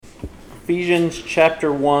Ephesians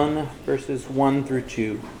chapter 1, verses 1 through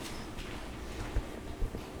 2.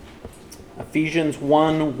 Ephesians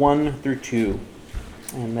 1, 1 through 2.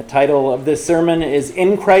 And the title of this sermon is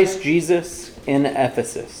In Christ Jesus in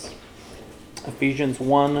Ephesus. Ephesians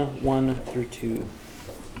 1, 1 through 2.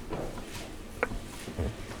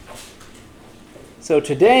 So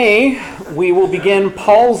today we will begin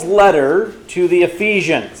Paul's letter to the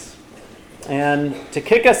Ephesians. And to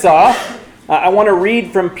kick us off, I want to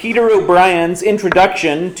read from Peter O'Brien's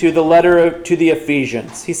introduction to the letter to the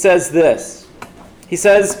Ephesians. He says this. He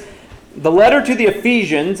says, "The letter to the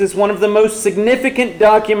Ephesians is one of the most significant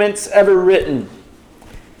documents ever written.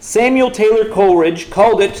 Samuel Taylor Coleridge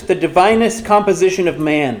called it the divinest composition of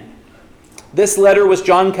man. This letter was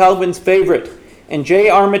John Calvin's favorite, and J.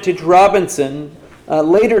 Armitage Robinson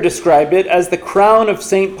later described it as the crown of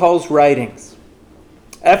St. Paul's writings.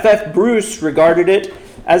 F. Bruce regarded it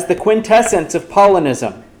as the quintessence of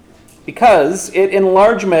Paulinism, because it in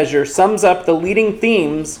large measure sums up the leading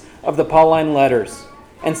themes of the Pauline letters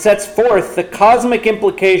and sets forth the cosmic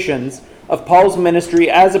implications of Paul's ministry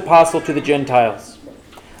as apostle to the Gentiles.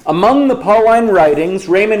 Among the Pauline writings,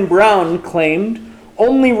 Raymond Brown claimed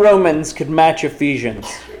only Romans could match Ephesians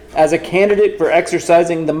as a candidate for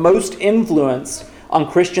exercising the most influence on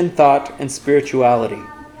Christian thought and spirituality.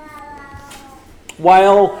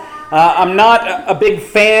 While I'm not a big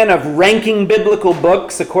fan of ranking biblical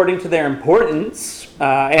books according to their importance,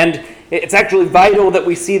 and it's actually vital that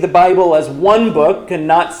we see the Bible as one book and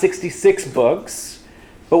not 66 books.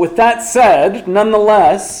 But with that said,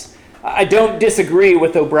 nonetheless, I don't disagree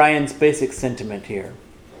with O'Brien's basic sentiment here.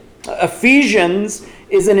 Ephesians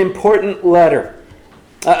is an important letter.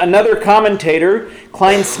 Another commentator,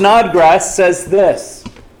 Klein Snodgrass, says this: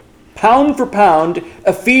 "Pound for pound,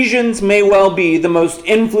 Ephesians may well be the most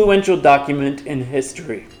influential document in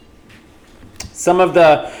history." Some of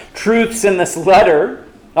the truths in this letter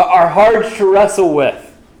are hard to wrestle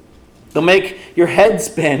with. They'll make your head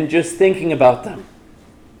spin just thinking about them.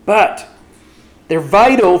 But they're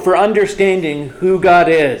vital for understanding who God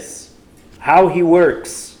is, how He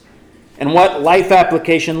works, and what life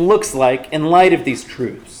application looks like in light of these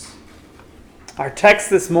truths. Our text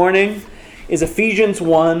this morning is Ephesians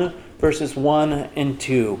 1, verses 1 and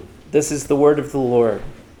 2. This is the word of the Lord.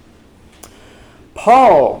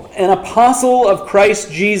 "Paul, an apostle of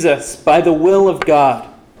Christ Jesus by the will of God,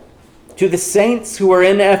 to the saints who are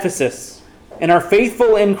in Ephesus and are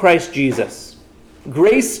faithful in Christ Jesus,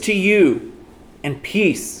 grace to you and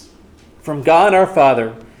peace from God our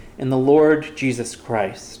Father and the Lord Jesus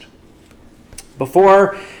Christ."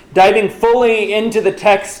 Before diving fully into the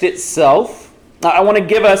text itself, I want to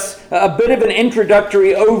give us a bit of an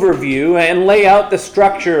introductory overview and lay out the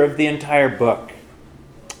structure of the entire book.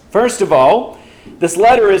 First of all, this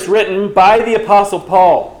letter is written by the Apostle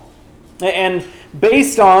Paul. And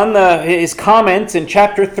based on his comments in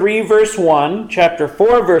chapter 3, verse 1, chapter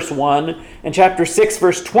 4, verse 1, and chapter 6,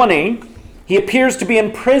 verse 20, he appears to be in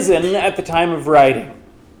prison at the time of writing.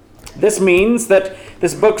 This means that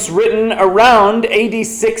this book's written around AD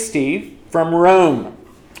 60 from Rome,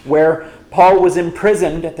 where Paul was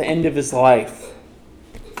imprisoned at the end of his life.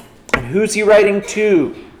 And who's he writing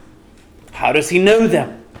to? How does he know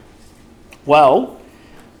them? Well,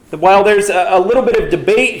 while there's a little bit of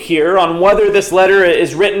debate here on whether this letter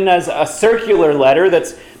is written as a circular letter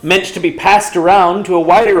that's meant to be passed around to a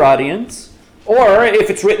wider audience, or if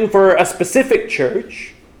it's written for a specific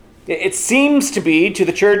church, it seems to be to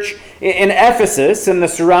the church in Ephesus and the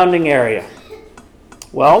surrounding area.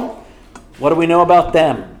 Well, what do we know about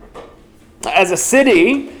them? As a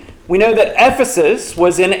city, we know that Ephesus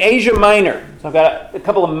was in Asia Minor. So I've got a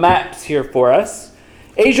couple of maps here for us.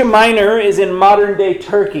 Asia Minor is in modern-day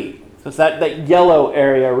Turkey. So it's that yellow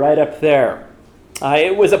area right up there.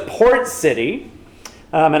 It was a port city.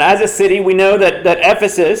 And as a city, we know that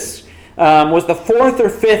Ephesus was the fourth or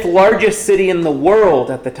fifth largest city in the world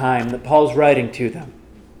at the time that Paul's writing to them.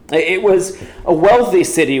 It was a wealthy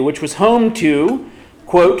city which was home to,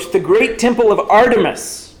 quote, the great temple of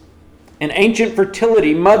Artemis, an ancient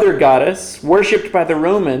fertility mother goddess worshipped by the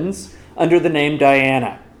Romans under the name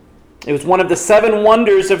Diana. It was one of the 7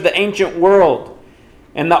 wonders of the ancient world.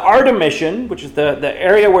 And the Artemision, which is the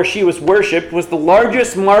area where she was worshipped, was the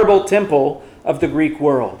largest marble temple of the Greek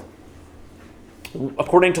world.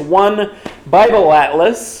 According to one Bible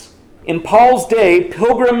atlas, in Paul's day,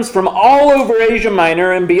 pilgrims from all over Asia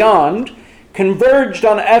Minor and beyond converged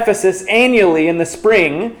on Ephesus annually in the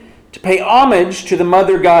spring to pay homage to the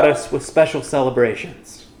mother goddess with special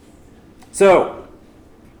celebrations. So,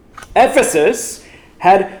 Ephesus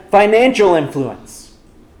had financial influence,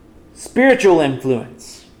 spiritual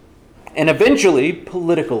influence, and eventually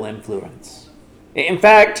political influence. In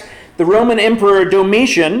fact, the Roman Emperor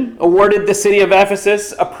Domitian awarded the city of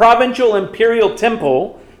Ephesus a provincial imperial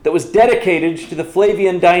temple that was dedicated to the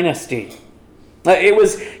Flavian dynasty. It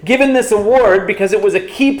was given this award because it was a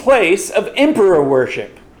key place of emperor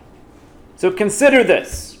worship. So consider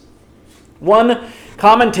this. One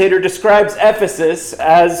commentator describes Ephesus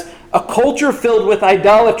as a culture filled with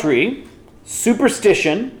idolatry,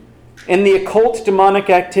 superstition, and the occult demonic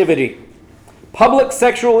activity, public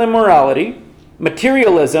sexual immorality,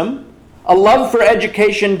 materialism, a love for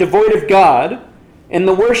education devoid of God, and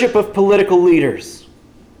the worship of political leaders.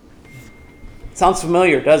 Sounds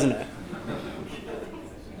familiar, doesn't it?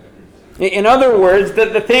 In other words,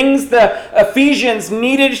 the things the Ephesians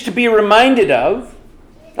needed to be reminded of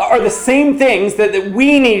are the same things that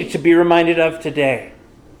we need to be reminded of today.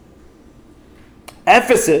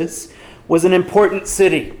 Ephesus was an important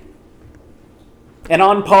city. And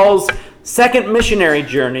on Paul's second missionary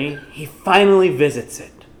journey, he finally visits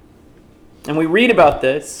it. And we read about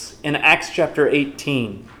this in Acts chapter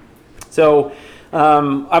 18. So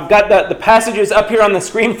I've got the passages up here on the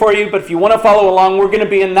screen for you, but if you want to follow along, we're going to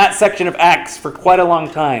be in that section of Acts for quite a long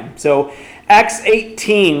time. So Acts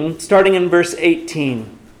 18, starting in verse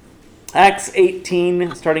 18. Acts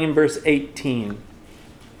 18, starting in verse 18.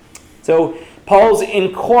 So Paul's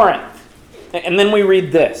in Corinth, and then we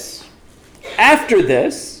read this. After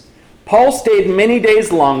this, Paul stayed many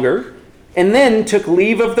days longer, and then took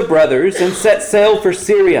leave of the brothers and set sail for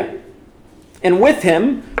Syria. And with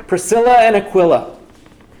him, Priscilla and Aquila.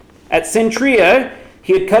 At Cenchrea,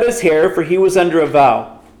 he had cut his hair, for he was under a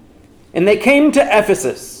vow. And they came to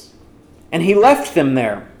Ephesus, and he left them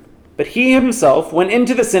there. But he himself went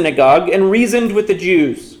into the synagogue and reasoned with the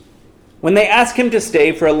Jews. When they asked him to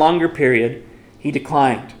stay for a longer period, he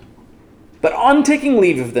declined. But on taking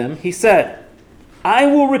leave of them, he said, I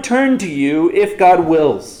will return to you if God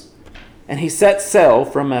wills. And he set sail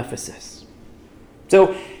from Ephesus.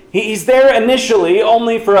 So he's there initially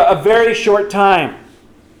only for a very short time.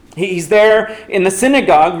 He's there in the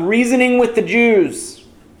synagogue reasoning with the Jews.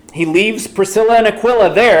 He leaves Priscilla and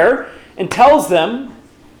Aquila there and tells them,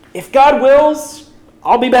 if God wills,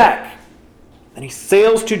 I'll be back. And he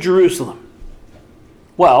sails to Jerusalem.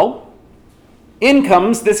 Well, in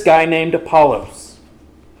comes this guy named Apollos.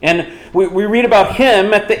 And we read about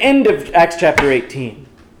him at the end of Acts chapter 18.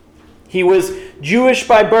 He was Jewish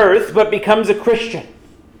by birth, but becomes a Christian.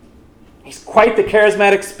 He's quite the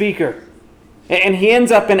charismatic speaker. And he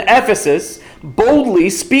ends up in Ephesus, boldly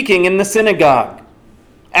speaking in the synagogue.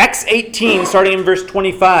 Acts 18, starting in verse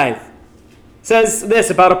 25, says this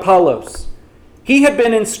about Apollos. He had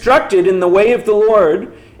been instructed in the way of the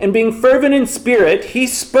Lord, and being fervent in spirit, he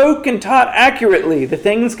spoke and taught accurately the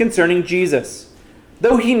things concerning Jesus,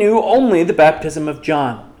 though he knew only the baptism of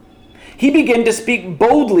John. He began to speak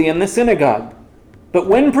boldly in the synagogue. But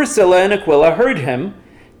when Priscilla and Aquila heard him,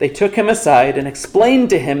 they took him aside and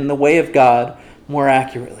explained to him the way of God more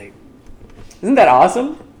accurately. Isn't that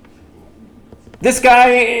awesome? This guy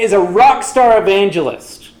is a rock star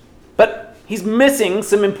evangelist, but he's missing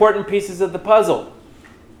some important pieces of the puzzle.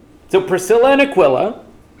 So Priscilla and Aquila,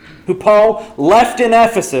 who Paul left in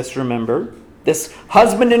Ephesus, remember, this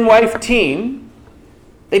husband and wife team,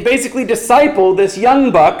 they basically disciple this young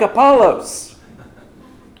buck, Apollos.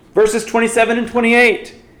 Verses 27 and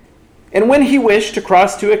 28. And when he wished to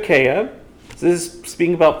cross to Achaia, so this is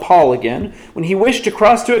speaking about Paul again, when he wished to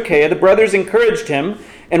cross to Achaia, the brothers encouraged him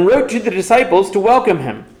and wrote to the disciples to welcome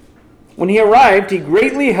him. When he arrived, he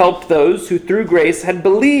greatly helped those who through grace had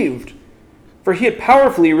believed, for he had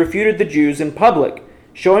powerfully refuted the Jews in public,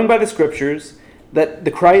 showing by the scriptures that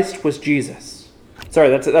the Christ was Jesus. Sorry,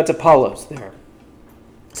 that's Apollos there.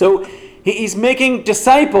 So he's making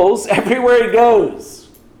disciples everywhere he goes.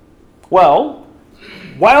 Well,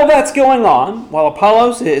 while that's going on, while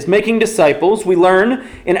Apollos is making disciples, we learn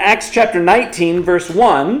in Acts chapter 19, verse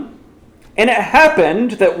 1, and it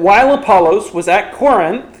happened that while Apollos was at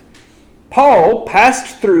Corinth, Paul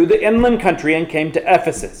passed through the inland country and came to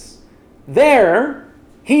Ephesus. There,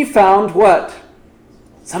 he found what?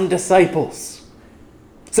 Some disciples.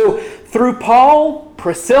 So through Paul,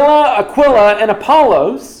 Priscilla, Aquila, and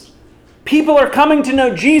Apollos, people are coming to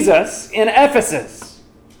know Jesus in Ephesus.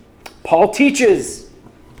 Paul teaches,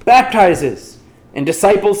 baptizes, and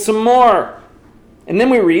disciples some more. And then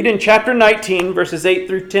we read in chapter 19, verses 8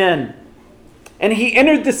 through 10. And he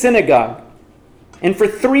entered the synagogue, and for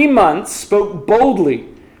 3 months spoke boldly,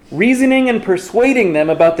 reasoning and persuading them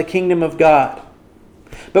about the kingdom of God.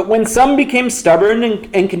 But when some became stubborn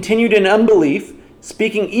and continued in unbelief,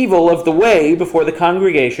 speaking evil of the way before the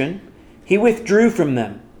congregation, he withdrew from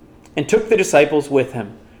them and took the disciples with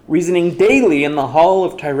him, reasoning daily in the hall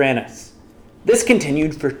of Tyrannus. This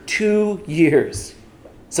continued for 2 years,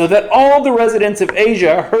 so that all the residents of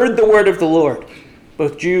Asia heard the word of the Lord,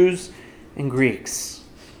 both Jews and Greeks.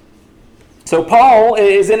 So Paul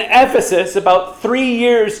is in Ephesus about 3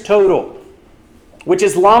 years total, which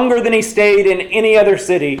is longer than he stayed in any other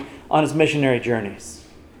city on his missionary journeys.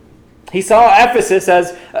 He saw Ephesus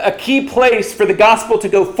as a key place for the gospel to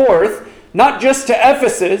go forth, not just to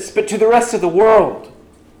Ephesus, but to the rest of the world.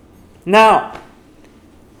 Now,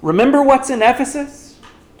 remember what's in Ephesus?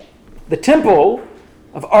 The temple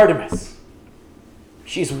of Artemis.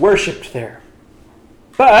 She's worshipped there.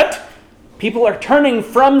 But people are turning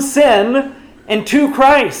from sin and to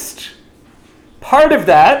Christ. Part of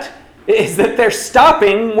that is that they're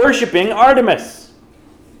stopping worshiping Artemis,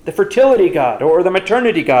 the fertility god or the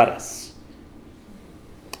maternity goddess.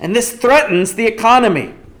 And this threatens the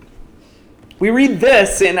economy. We read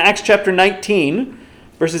this in Acts chapter 19,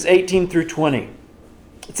 verses 18 through 20.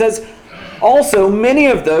 It says, "Also many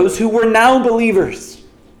of those who were now believers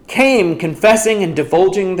came confessing and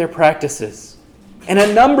divulging their practices. And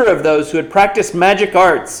a number of those who had practiced magic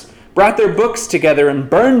arts brought their books together and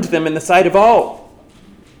burned them in the sight of all.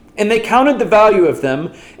 And they counted the value of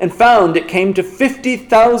them and found it came to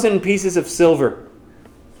 50,000 pieces of silver.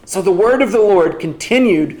 So the word of the Lord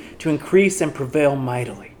continued to increase and prevail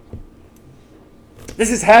mightily."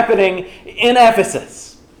 This is happening in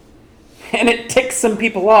Ephesus, and it ticks some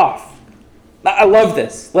people off. I love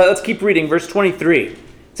this. Let's keep reading. Verse 23. It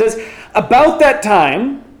says, "About that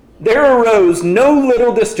time, there arose no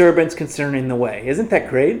little disturbance concerning the way." Isn't that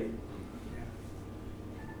great?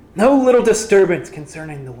 No little disturbance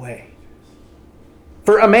concerning the way.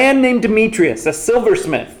 "For a man named Demetrius, a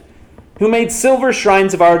silversmith, who made silver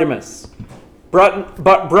shrines of Artemis,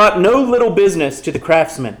 brought no little business to the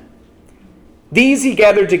craftsmen. These he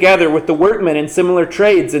gathered together with the workmen in similar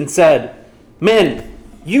trades and said, 'Men,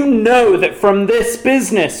 you know that from this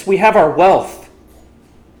business we have our wealth.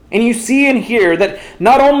 And you see and hear that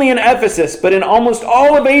not only in Ephesus, but in almost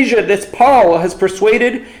all of Asia, this Paul has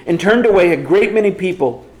persuaded and turned away a great many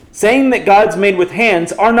people, saying that gods made with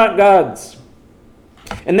hands are not gods.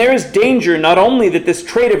 And there is danger not only that this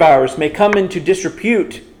trade of ours may come into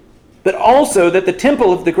disrepute, but also that the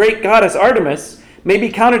temple of the great goddess Artemis may be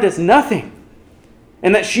counted as nothing,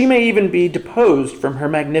 and that she may even be deposed from her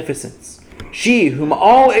magnificence, she whom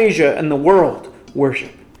all Asia and the world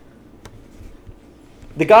worship.'"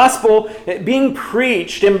 The gospel being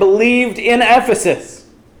preached and believed in Ephesus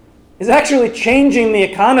is actually changing the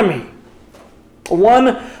economy.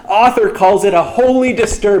 One author calls it a holy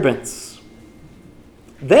disturbance.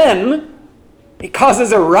 Then it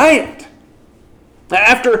causes a riot.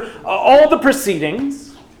 After all the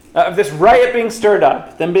proceedings of this riot being stirred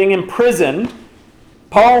up, them being imprisoned,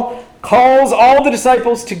 Paul calls all the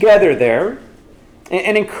disciples together there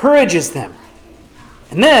and encourages them.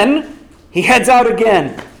 And then he heads out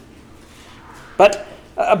again. But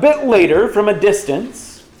a bit later, from a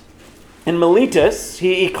distance, in Miletus,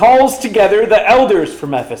 he calls together the elders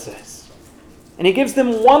from Ephesus. And he gives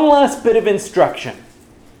them one last bit of instruction.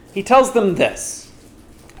 He tells them this.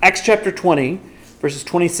 Acts chapter 20, verses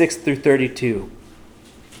 26 through 32.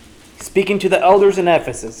 Speaking to the elders in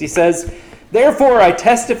Ephesus, he says, "Therefore I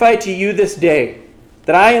testify to you this day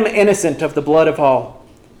that I am innocent of the blood of all.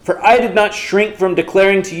 For I did not shrink from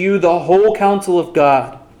declaring to you the whole counsel of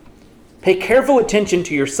God. Pay careful attention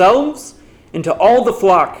to yourselves and to all the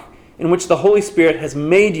flock in which the Holy Spirit has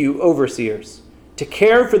made you overseers, to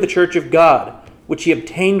care for the church of God, which he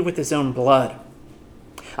obtained with his own blood.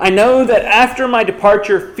 I know that after my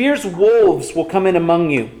departure, fierce wolves will come in among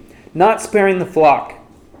you, not sparing the flock.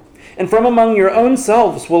 And from among your own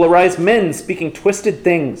selves will arise men speaking twisted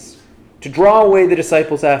things, to draw away the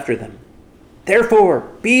disciples after them. Therefore,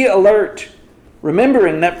 be alert,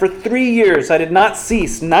 remembering that for 3 years I did not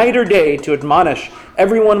cease night or day to admonish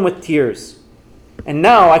everyone with tears. And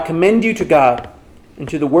now I commend you to God and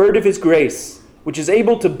to the word of his grace, which is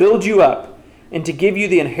able to build you up and to give you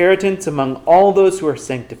the inheritance among all those who are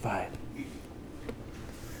sanctified."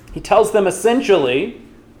 He tells them essentially,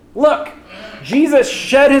 look, Jesus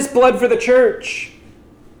shed his blood for the church.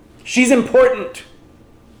 She's important.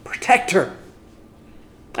 Protect her.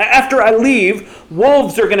 After I leave,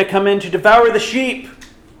 wolves are going to come in to devour the sheep,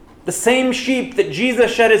 the same sheep that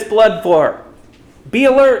Jesus shed his blood for. Be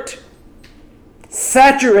alert.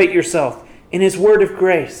 Saturate yourself in his word of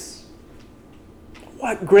grace.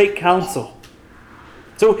 What great counsel.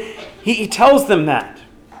 So he tells them that.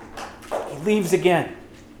 He leaves again.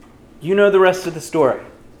 You know the rest of the story.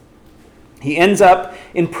 He ends up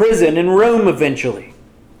in prison in Rome eventually.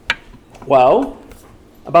 Well,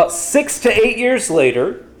 about 6 to 8 years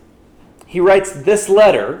later, he writes this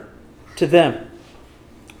letter to them.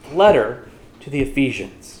 Letter to the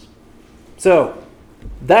Ephesians. So,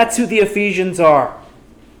 that's who the Ephesians are.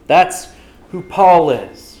 That's who Paul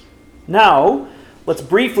is. Now, let's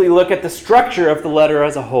briefly look at the structure of the letter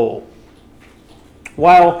as a whole.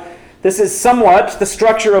 While this is somewhat the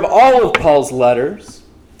structure of all of Paul's letters,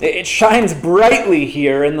 it shines brightly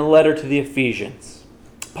here in the letter to the Ephesians.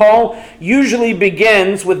 Paul usually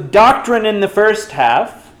begins with doctrine in the first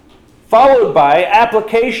half, followed by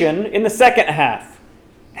application in the second half.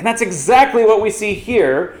 And that's exactly what we see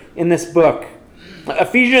here in this book.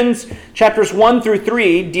 Ephesians chapters 1 through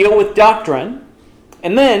 3 deal with doctrine,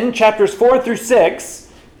 and then chapters 4 through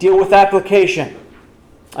 6 deal with application.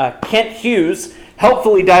 Kent Hughes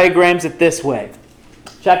helpfully diagrams it this way.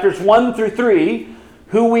 Chapters 1 through 3,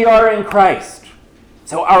 who we are in Christ,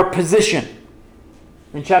 so our position.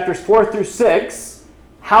 In chapters 4 through 6,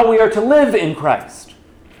 how we are to live in Christ,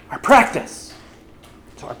 our practice.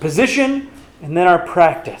 So our position and then our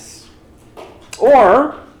practice.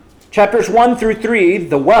 Or chapters 1 through 3,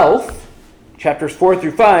 the wealth. Chapters 4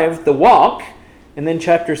 through 5, the walk. And then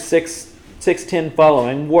chapters 6-10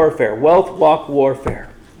 following, warfare. Wealth, walk,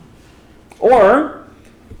 warfare. Or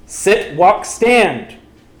sit, walk, stand.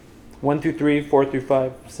 1 through 3, 4 through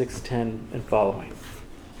 5, 6-10, and following.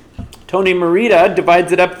 Tony Merida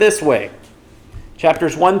divides it up this way.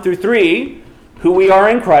 Chapters 1 through 3, who we are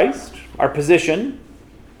in Christ, our position,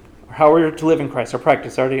 how we're to live in Christ, our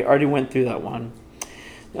practice. Already went through that one.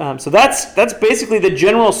 So that's basically the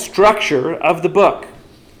general structure of the book.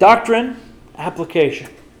 Doctrine, application.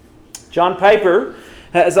 John Piper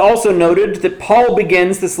has also noted that Paul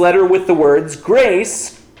begins this letter with the words,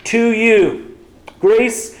 grace to you.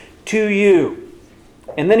 Grace to you.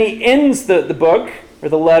 And then he ends the book, or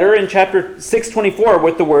the letter, in chapter 6:24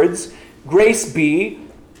 with the words, grace be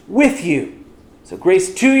with you. So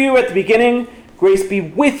grace to you at the beginning, grace be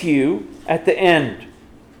with you at the end.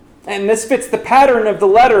 And this fits the pattern of the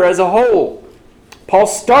letter as a whole. Paul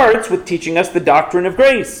starts with teaching us the doctrine of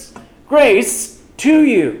grace. Grace to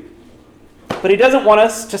you. But he doesn't want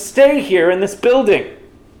us to stay here in this building.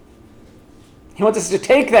 He wants us to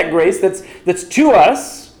take that grace that's to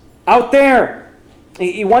us out there.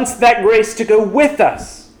 He wants that grace to go with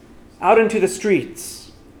us out into the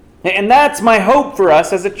streets. And that's my hope for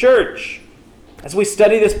us as a church as we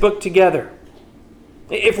study this book together.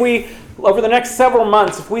 If we, over the next several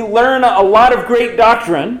months, if we learn a lot of great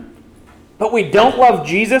doctrine, but we don't love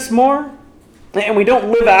Jesus more, and we don't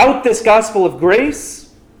live out this gospel of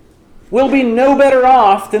grace, we'll be no better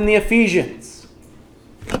off than the Ephesians.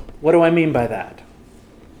 What do I mean by that?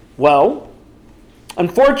 Well,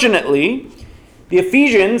 unfortunately, the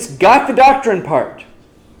Ephesians got the doctrine part,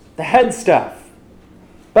 the head stuff,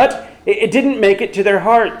 but it didn't make it to their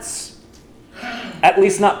hearts, at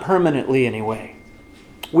least not permanently anyway.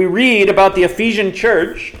 We read about the Ephesian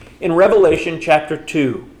church in Revelation chapter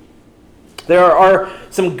 2. There are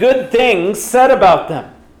some good things said about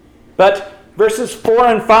them, but verses 4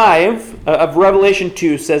 and 5 of Revelation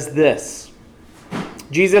 2 says this.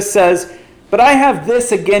 Jesus says, "But I have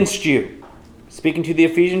this against you," speaking to the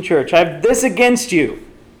Ephesian church, "I have this against you,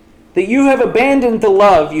 that you have abandoned the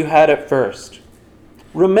love you had at first.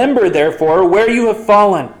 Remember, therefore, where you have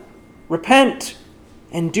fallen. Repent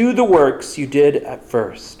and do the works you did at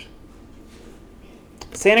first."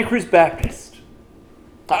 Santa Cruz Baptist,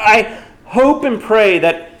 I hope and pray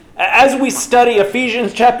that as we study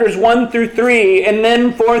Ephesians chapters 1 through 3 and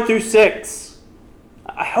then 4 through 6,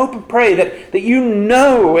 I hope and pray that you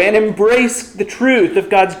know and embrace the truth of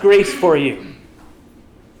God's grace for you.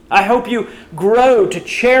 I hope you grow to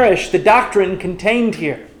cherish the doctrine contained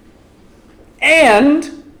here.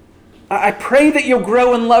 And I pray that you'll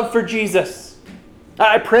grow in love for Jesus.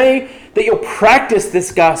 I pray that you'll practice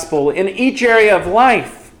this gospel in each area of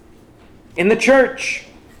life. In the church,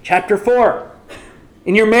 chapter 4.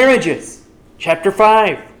 In your marriages, chapter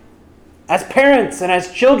 5. As parents and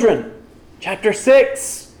as children, chapter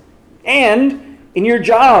 6. And in your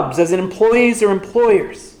jobs as employees or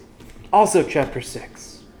employers, also chapter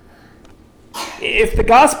 6. If the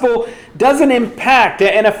gospel doesn't impact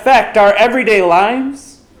and affect our everyday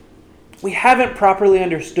lives, we haven't properly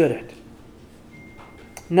understood it.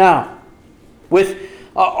 Now, with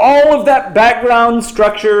all of that background,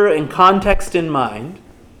 structure, and context in mind,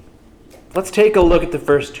 let's take a look at the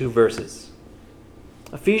first two verses.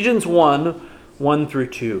 Ephesians 1, 1 through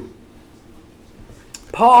 2.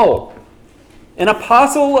 Paul, an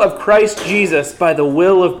apostle of Christ Jesus by the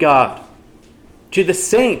will of God, to the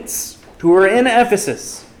saints who are in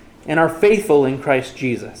Ephesus and are faithful in Christ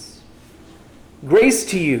Jesus. Grace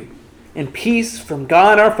to you and peace from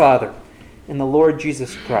God our Father and the Lord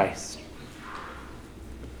Jesus Christ.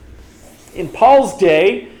 In Paul's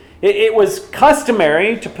day, it was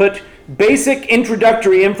customary to put basic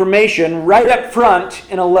introductory information right up front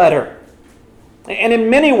in a letter. And in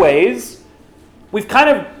many ways, we've kind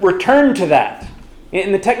of returned to that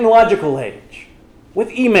in the technological age with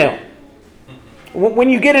email. When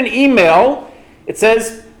you get an email, it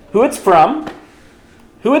says who it's from,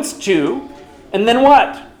 who it's to, and then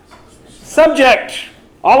what? Subject,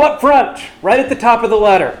 all up front, right at the top of the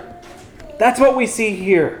letter. That's what we see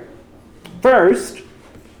here. First,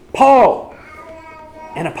 Paul,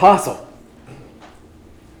 an apostle.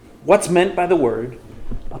 What's meant by the word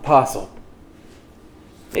apostle?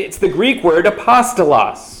 It's the Greek word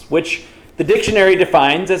apostolos, which the dictionary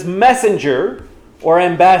defines as messenger or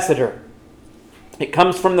ambassador. It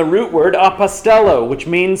comes from the root word apostello, which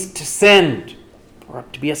means to send or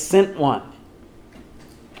to be a sent one.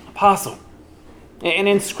 Apostle. And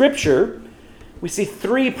in Scripture, we see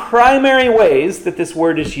three primary ways that this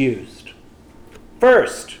word is used.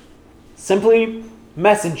 First, simply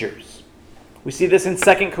messengers. We see this in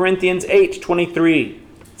 2 Corinthians 8:23.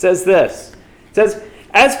 It says this. It says,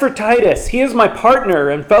 "As for Titus, he is my partner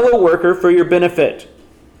and fellow worker for your benefit.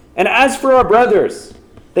 And as for our brothers,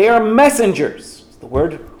 they are messengers." It's the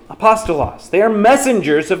word apostolos. They are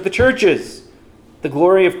messengers of the churches, the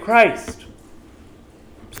glory of Christ.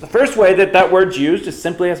 So the first way that word's used is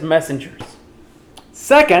simply as messengers.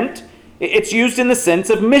 Second, it's used in the sense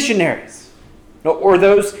of missionaries, or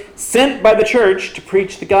those sent by the church to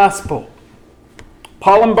preach the gospel.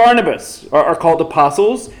 Paul and Barnabas are called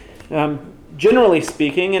apostles, generally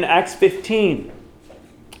speaking, in Acts 15.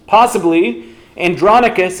 Possibly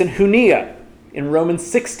Andronicus and Junia in Romans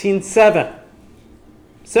 16:7.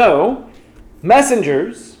 So,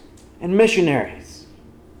 messengers and missionaries.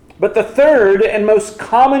 But the third and most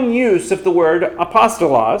common use of the word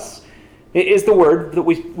apostolos is the word that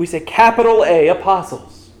we say capital A,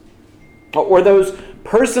 apostles, or those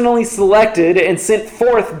personally selected and sent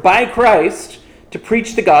forth by Christ to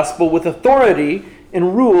preach the gospel with authority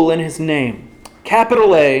and rule in his name.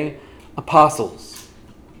 Capital A, apostles.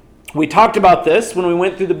 We talked about this when we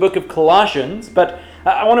went through the book of Colossians, but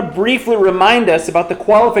I want to briefly remind us about the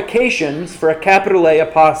qualifications for a capital A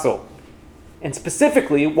apostle, and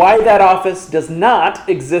specifically why that office does not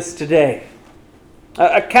exist today.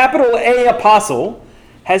 A capital A apostle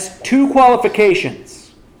has two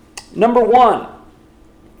qualifications. Number one,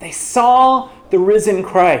 they saw the risen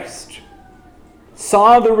Christ.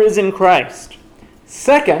 Saw the risen Christ.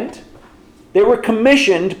 Second, they were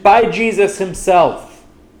commissioned by Jesus himself.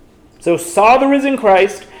 So saw the risen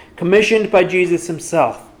Christ, commissioned by Jesus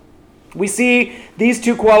himself. We see these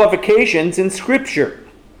two qualifications in Scripture.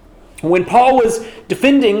 When Paul was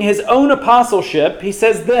defending his own apostleship, he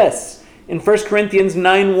says this in 1 Corinthians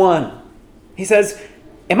 9:1. He says,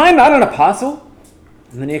 "Am I not an apostle?"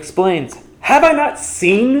 And then he explains, "Have I not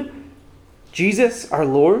seen Jesus our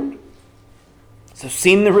Lord?" So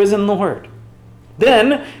seen the risen Lord.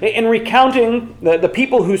 Then, in recounting the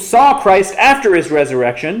people who saw Christ after his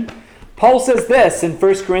resurrection, Paul says this in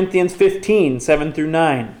 1 Corinthians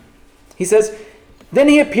 15:7-9. He says, "Then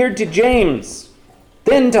he appeared to James,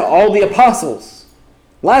 then to all the apostles.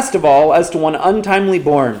 Last of all, as to one untimely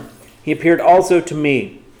born, he appeared also to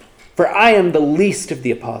me. For I am the least of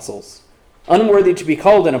the apostles, unworthy to be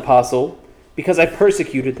called an apostle, because I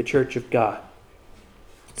persecuted the church of God."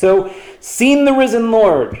 So, seen the risen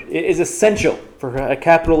Lord is essential for a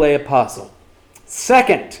capital A apostle.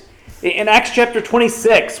 Second, in Acts chapter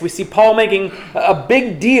 26, we see Paul making a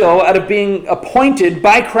big deal out of being appointed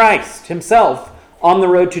by Christ himself on the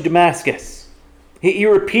road to Damascus. He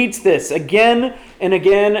repeats this again and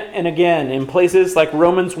again and again in places like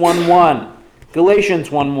Romans 1:1, Galatians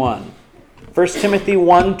 1:1, 1 Timothy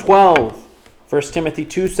 1:12, 1 Timothy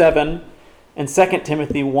 2:7, and 2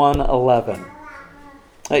 Timothy 1:11.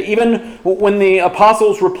 Even when the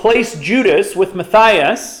apostles replace Judas with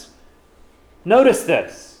Matthias, notice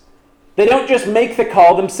this. They don't just make the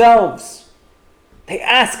call themselves. They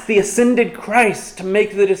ask the ascended Christ to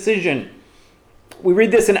make the decision. We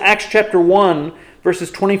read this in Acts chapter 1,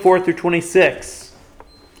 verses 24-26.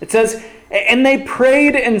 It says, "And they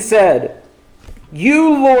prayed and said, 'You,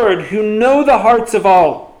 Lord, who know the hearts of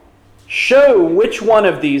all, show which one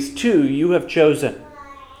of these two you have chosen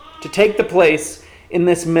to take the place in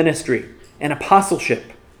this ministry and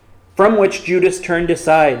apostleship, from which Judas turned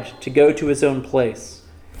aside to go to his own place.'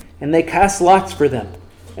 And they cast lots for them,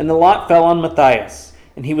 and the lot fell on Matthias,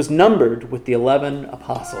 and he was numbered with the 11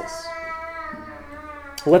 apostles."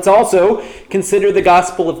 Let's also consider the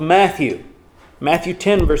Gospel of Matthew. Matthew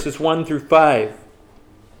 10, verses 1-5. It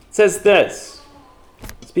says this,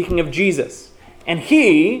 speaking of Jesus, "And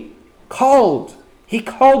he called He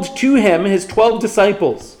called to him his 12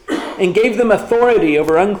 disciples and gave them authority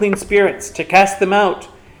over unclean spirits to cast them out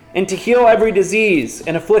and to heal every disease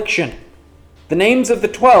and affliction. The names of the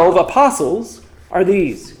 12 apostles are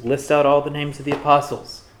these. List out all the names of the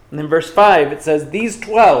apostles. And then verse 5, it says, these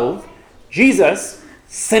 12, Jesus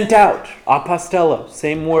sent out. Apostello,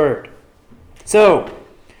 same word. So,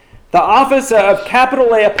 the office of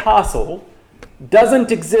capital A apostle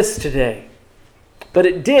doesn't exist today, but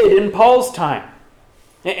it did in Paul's time.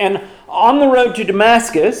 And on the road to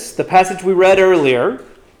Damascus, the passage we read earlier,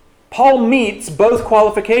 Paul meets both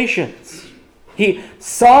qualifications. He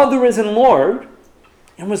saw the risen Lord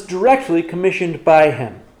and was directly commissioned by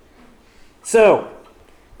him. So,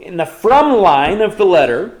 in the from line of the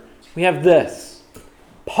letter, we have this.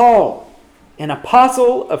 Paul, an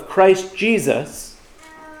apostle of Christ Jesus,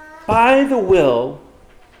 by the will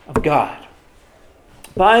of God.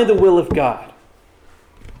 By the will of God.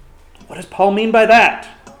 What does Paul mean by that?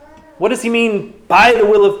 What does he mean by the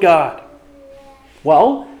will of God?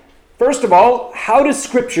 Well, first of all, how does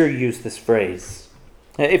Scripture use this phrase?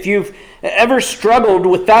 If you've ever struggled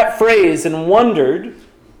with that phrase and wondered,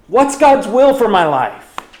 what's God's will for my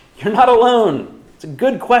life? You're not alone. It's a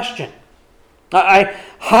good question. I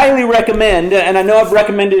highly recommend, and I know I've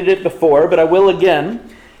recommended it before, but I will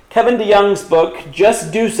again, Kevin DeYoung's book,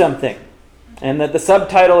 Just Do Something. And the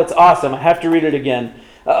subtitle, it's awesome. I have to read it again.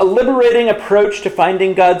 A liberating approach to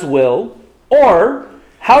finding God's will, or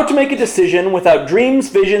how to make a decision without dreams,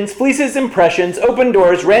 visions, fleeces, impressions, open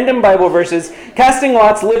doors, random Bible verses, casting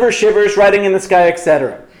lots, liver shivers, writing in the sky,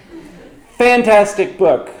 etc. Fantastic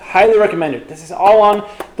book. Highly recommended. This is all on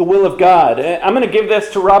the will of God. I'm going to give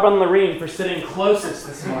this to Robin Loreen for sitting closest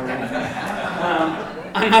this morning.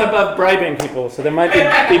 I'm not above bribing people, so there might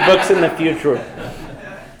be books in the future.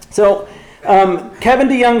 So, Kevin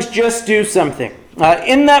DeYoung's Just Do Something.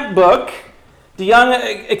 In that book,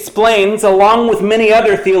 DeYoung explains, along with many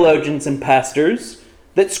other theologians and pastors,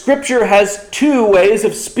 that Scripture has two ways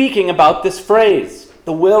of speaking about this phrase,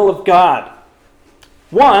 the will of God.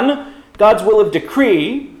 One, God's will of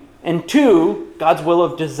decree, and two, God's will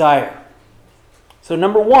of desire. So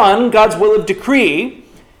number one, God's will of decree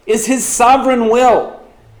is his sovereign will.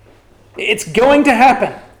 It's going to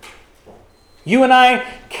happen. You and I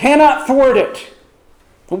cannot thwart it.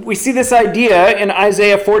 We see this idea in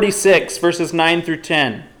Isaiah 46, verses 9 through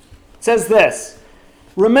 10. It says this,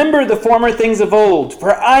 remember the former things of old,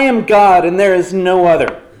 for I am God and there is no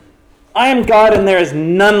other. I am God and there is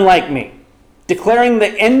none like me, declaring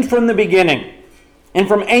the end from the beginning, and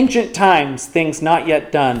from ancient times things not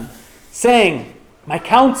yet done, saying, my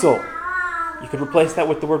counsel, you could replace that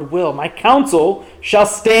with the word will, my counsel shall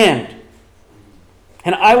stand,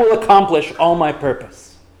 and I will accomplish all my purpose.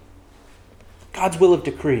 God's will of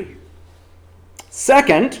decree.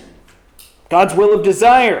 Second, God's will of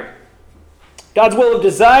desire. God's will of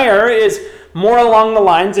desire is more along the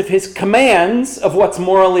lines of his commands of what's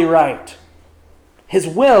morally right. His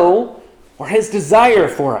will or his desire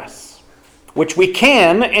for us, which we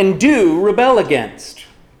can and do rebel against.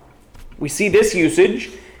 We see this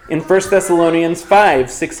usage in 1 Thessalonians 5,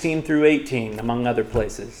 16 through 18, among other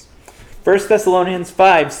places. 1 Thessalonians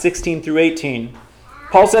 5, 16 through 18.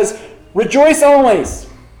 Paul says, rejoice always,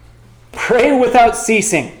 pray without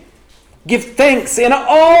ceasing, give thanks in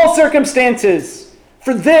all circumstances,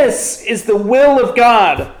 for this is the will of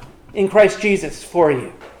God in Christ Jesus for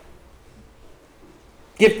you.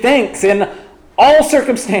 Give thanks in all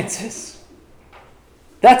circumstances.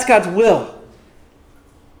 That's God's will.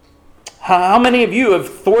 How many of you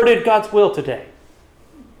have thwarted God's will today?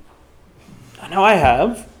 I know I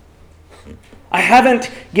have. I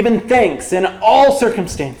haven't given thanks in all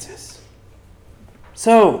circumstances.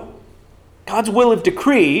 So, God's will of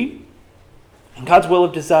decree and God's will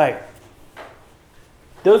of desire.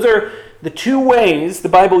 Those are the two ways the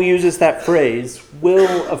Bible uses that phrase,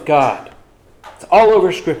 will of God. It's all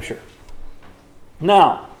over Scripture.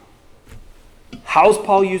 Now, how's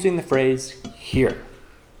Paul using the phrase here?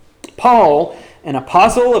 Paul, an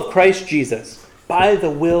apostle of Christ Jesus, by the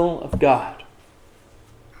will of God.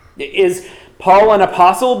 Is Paul an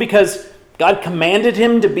apostle because God commanded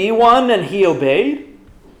him to be one and he obeyed?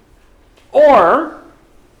 Or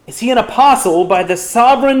is he an apostle by the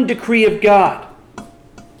sovereign decree of God?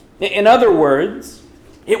 In other words,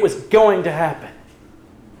 it was going to happen.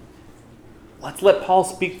 Let's let Paul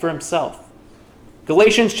speak for himself.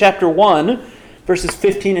 Galatians chapter 1, verses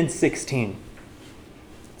 15 and 16. It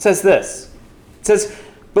says this. It says,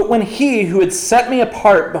 but when he who had set me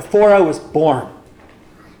apart before I was born,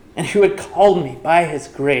 and who had called me by his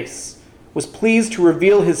grace, was pleased to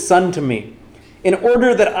reveal his Son to me, in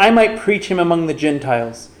order that I might preach him among the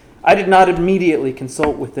Gentiles, I did not immediately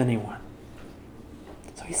consult with anyone.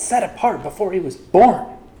 So he's set apart before he was born.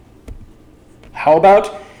 How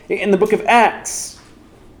about in the book of Acts?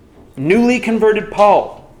 Newly converted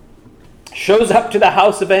Paul shows up to the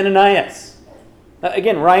house of Ananias.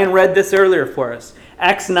 Again, Ryan read this earlier for us.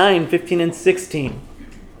 Acts 9, 15 and 16.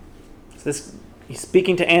 He's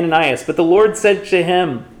speaking to Ananias. But the Lord said to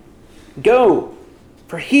him, "Go,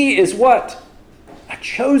 for he is" what? "A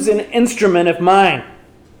chosen instrument of mine."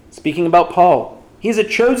 Speaking about Paul. "He's a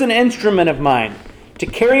chosen instrument of mine to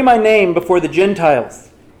carry my name before the Gentiles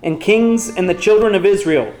and kings and the children of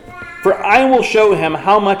Israel. For I will show him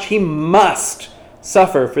how much he must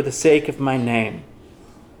suffer for the sake of my name."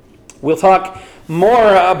 We'll talk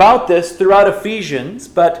more about this throughout Ephesians,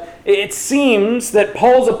 but it seems that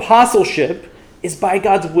Paul's apostleship is by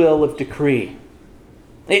God's will of decree.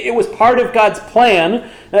 It was part of God's plan,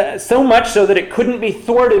 so much so that it couldn't be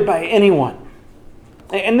thwarted by anyone.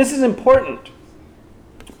 And this is important.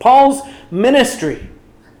 Paul's ministry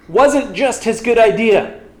wasn't just his good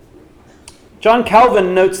idea. John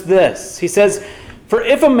Calvin notes this. He says, "For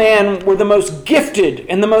if a man were the most gifted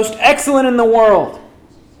and the most excellent in the world,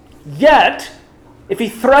 yet if he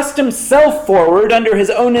thrust himself forward under his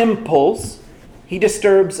own impulse, he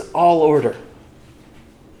disturbs all order."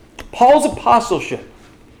 Paul's apostleship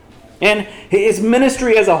and his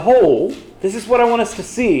ministry as a whole, this is what I want us to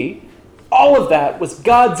see, all of that was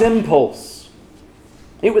God's impulse.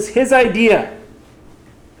 It was his idea.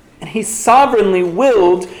 And he sovereignly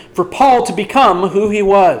willed for Paul to become who he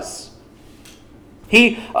was.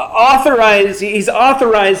 He's authorized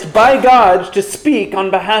by God to speak on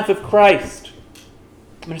behalf of Christ.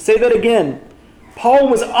 I'm going to say that again. Paul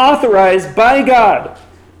was authorized by God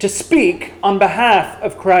to speak on behalf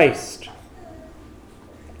of Christ.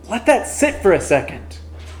 Let that sit for a second.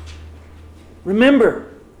 Remember,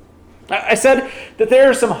 I said that there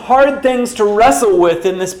are some hard things to wrestle with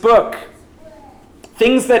in this book.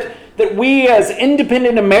 Things that we as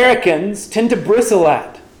independent Americans tend to bristle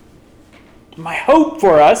at. My hope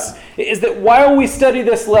for us is that while we study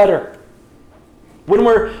this letter, when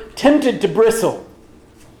we're tempted to bristle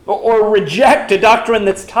or reject a doctrine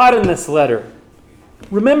that's taught in this letter,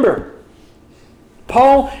 remember,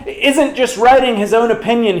 Paul isn't just writing his own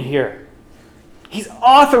opinion here. He's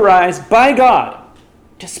authorized by God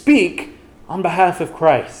to speak on behalf of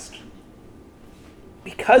Christ.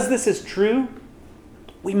 Because this is true,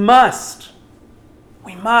 we must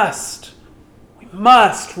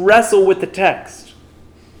wrestle with the text.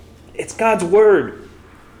 It's God's word,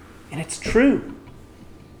 and it's true.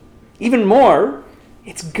 Even more,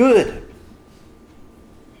 it's good.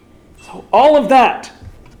 So all of that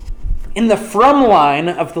in the from line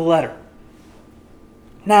of the letter.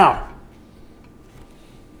 Now,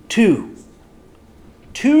 to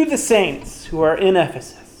the saints who are in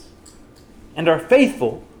Ephesus and are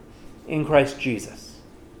faithful in Christ Jesus.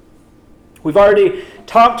 We've already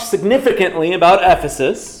talked significantly about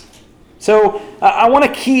Ephesus, so I want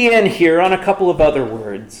to key in here on a couple of other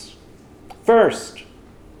words. First,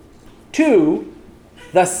 to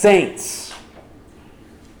the saints.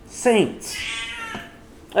 Saints.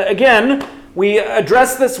 Again, we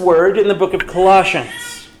address this word in the book of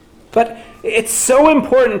Colossians, but it's so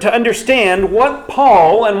important to understand what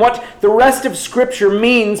Paul and what the rest of Scripture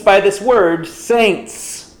means by this word,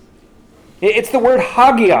 saints. It's the word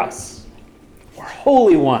hagios, or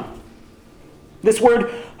holy one. This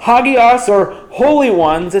word hagios, or holy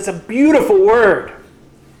ones, is a beautiful word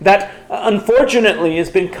that unfortunately has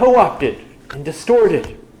been co-opted and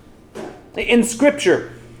distorted. In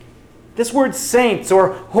Scripture, this word saints,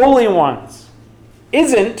 or holy ones,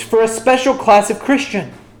 isn't for a special class of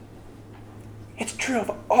Christian. It's true of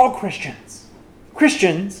all Christians.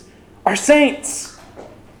 Christians are saints.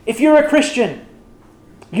 If you're a Christian,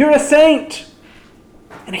 you're a saint.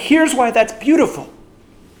 And here's why that's beautiful.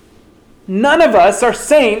 None of us are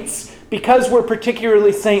saints because we're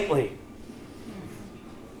particularly saintly.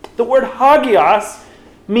 The word hagios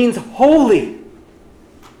means holy.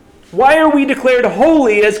 Why are we declared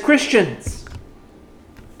holy as Christians?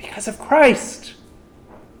 Because of Christ.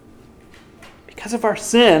 Because of our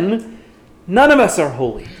sin, none of us are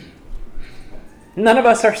holy. None of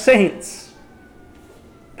us are saints.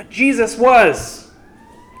 But Jesus was.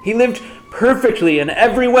 He lived perfectly in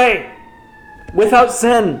every way, without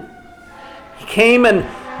sin. He came and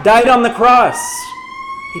died on the cross.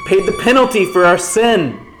 He paid the penalty for our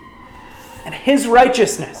sin. And his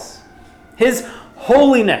righteousness, his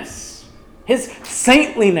holiness, his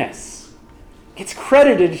saintliness gets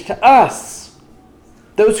credited to us,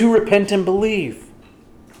 those who repent and believe.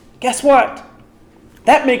 Guess what?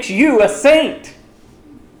 That makes you a saint.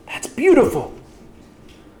 That's beautiful.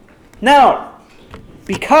 Now,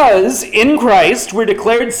 because in Christ we're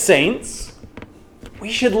declared saints,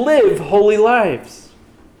 we should live holy lives.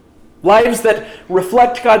 Lives that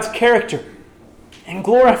reflect God's character and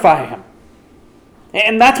glorify Him.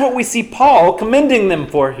 And that's what we see Paul commending them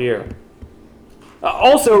for here.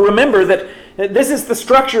 Also, remember that this is the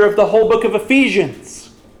structure of the whole book of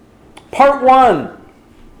Ephesians. Part 1,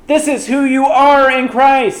 this is who you are in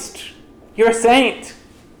Christ. You're a saint.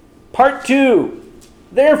 Part 2,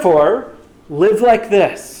 therefore, live like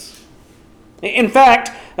this. In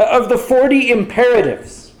fact, of the 40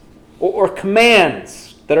 imperatives or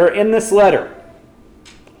commands that are in this letter,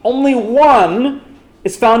 only one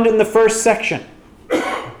is found in the first section.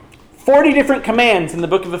 40 different commands in the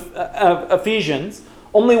book of Ephesians,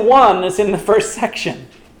 only one is in the first section.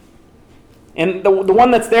 And the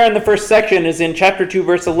one that's there in the first section is in chapter 2,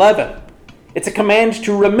 verse 11. It's a command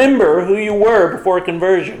to remember who you were before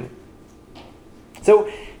conversion.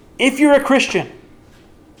 So, if you're a Christian,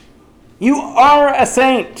 you are a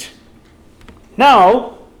saint.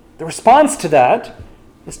 Now, the response to that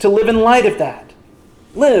is to live in light of that.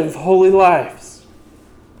 Live holy lives.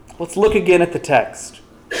 Let's look again at the text.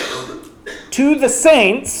 To the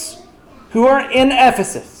saints who are in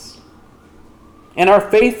Ephesus and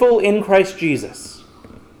are faithful in Christ Jesus.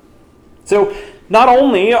 So, not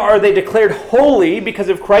only are they declared holy because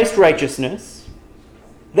of Christ's righteousness,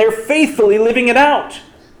 they're faithfully living it out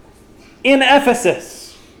in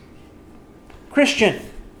Ephesus. Christian,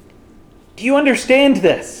 do you understand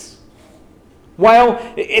this? While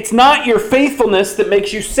it's not your faithfulness that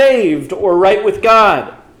makes you saved or right with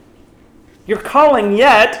God, your calling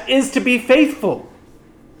yet is to be faithful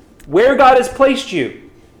where God has placed you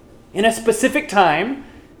in a specific time,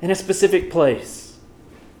 in a specific place.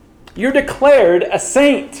 You're declared a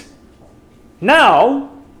saint.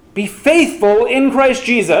 Now, be faithful in Christ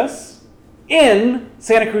Jesus in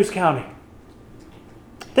Santa Cruz County.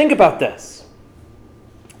 Think about this.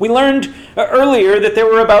 We learned earlier that there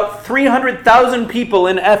were about 300,000 people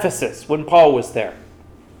in Ephesus when Paul was there.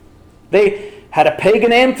 They had a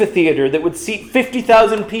pagan amphitheater that would seat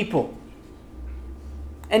 50,000 people.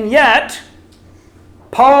 And yet,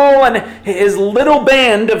 Paul and his little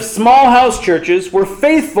band of small house churches were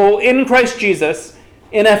faithful in Christ Jesus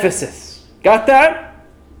in Ephesus. Got that?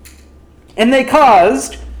 And they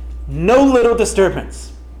caused no little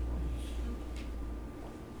disturbance.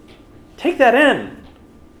 Take that in.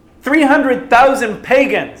 300,000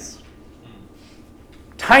 pagans.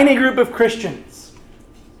 Tiny group of Christians.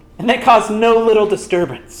 And they caused no little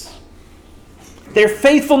disturbance. Their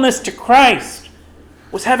faithfulness to Christ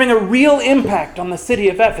was having a real impact on the city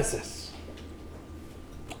of Ephesus.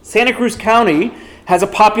 Santa Cruz County has a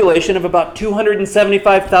population of about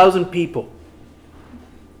 275,000 people.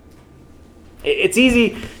 It's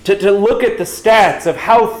easy to look at the stats of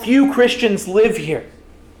how few Christians live here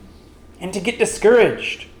and to get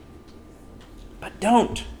discouraged. But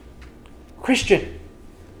don't. Christian,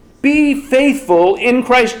 be faithful in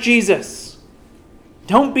Christ Jesus.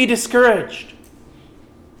 Don't be discouraged.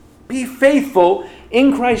 Be faithful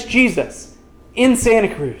in Christ Jesus in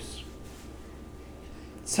Santa Cruz.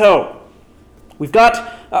 So, we've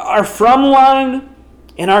got our from line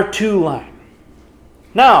and our to line.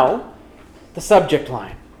 Now, the subject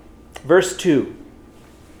line. Verse 2.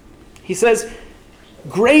 He says,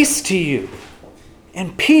 grace to you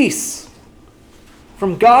and peace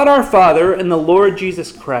from God our Father and the Lord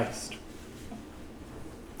Jesus Christ.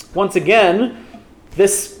 Once again,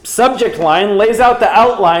 this subject line lays out the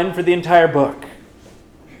outline for the entire book.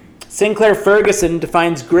 Sinclair Ferguson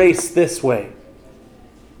defines grace this way.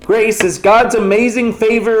 Grace is God's amazing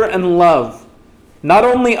favor and love, not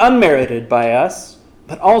only unmerited by us,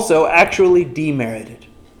 but also actually demerited.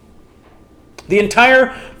 The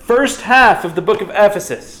entire first half of the book of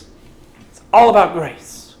Ephesus is all about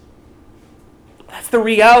grace. That's the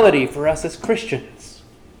reality for us as Christians.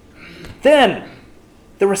 Then,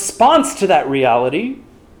 the response to that reality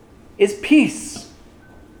is peace,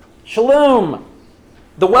 shalom,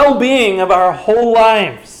 the well-being of our whole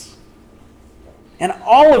lives. And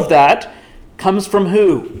all of that comes from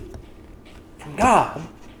who? From God,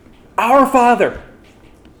 our Father,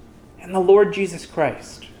 and the Lord Jesus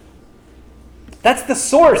Christ. That's the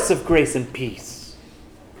source of grace and peace.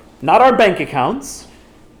 Not our bank accounts,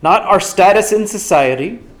 not our status in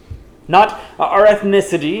society, not our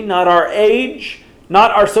ethnicity, not our age,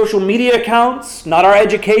 not our social media accounts, not our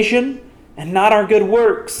education, and not our good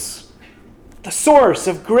works. The source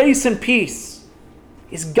of grace and peace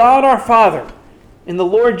is God our Father in the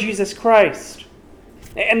Lord Jesus Christ.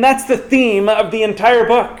 And that's the theme of the entire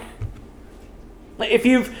book. If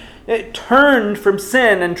you've turned from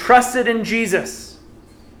sin and trusted in Jesus,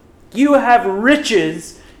 You have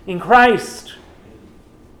riches in Christ.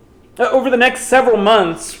 Over the next several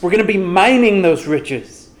months, we're going to be mining those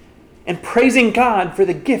riches and praising God for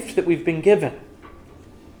the gift that we've been given.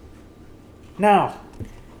 Now,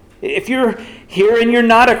 if you're here and you're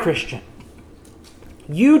not a Christian,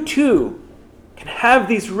 you too can have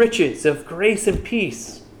these riches of grace and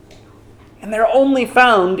peace. And they're only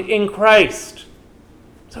found in Christ.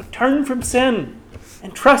 So turn from sin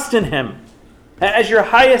and trust in Him as your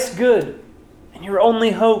highest good and your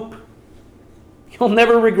only hope. You'll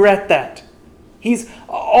never regret that. He's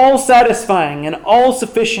all-satisfying and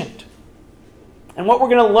all-sufficient. And what we're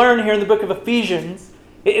going to learn here in the book of Ephesians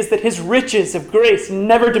is that His riches of grace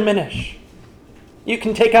never diminish. You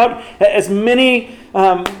can take out as many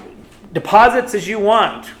deposits as you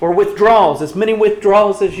want, or withdrawals, as many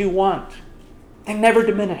withdrawals as you want. They never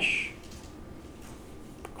diminish.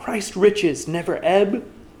 Christ's riches never ebb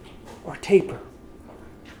or taper.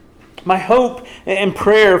 My hope and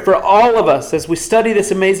prayer for all of us as we study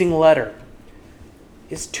this amazing letter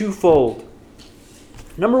is twofold.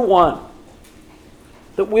 Number one,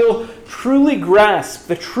 that we'll truly grasp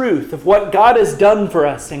the truth of what God has done for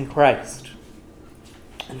us in Christ.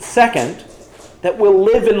 And second, that we'll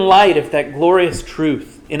live in light of that glorious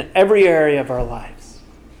truth in every area of our lives.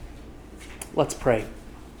 Let's pray.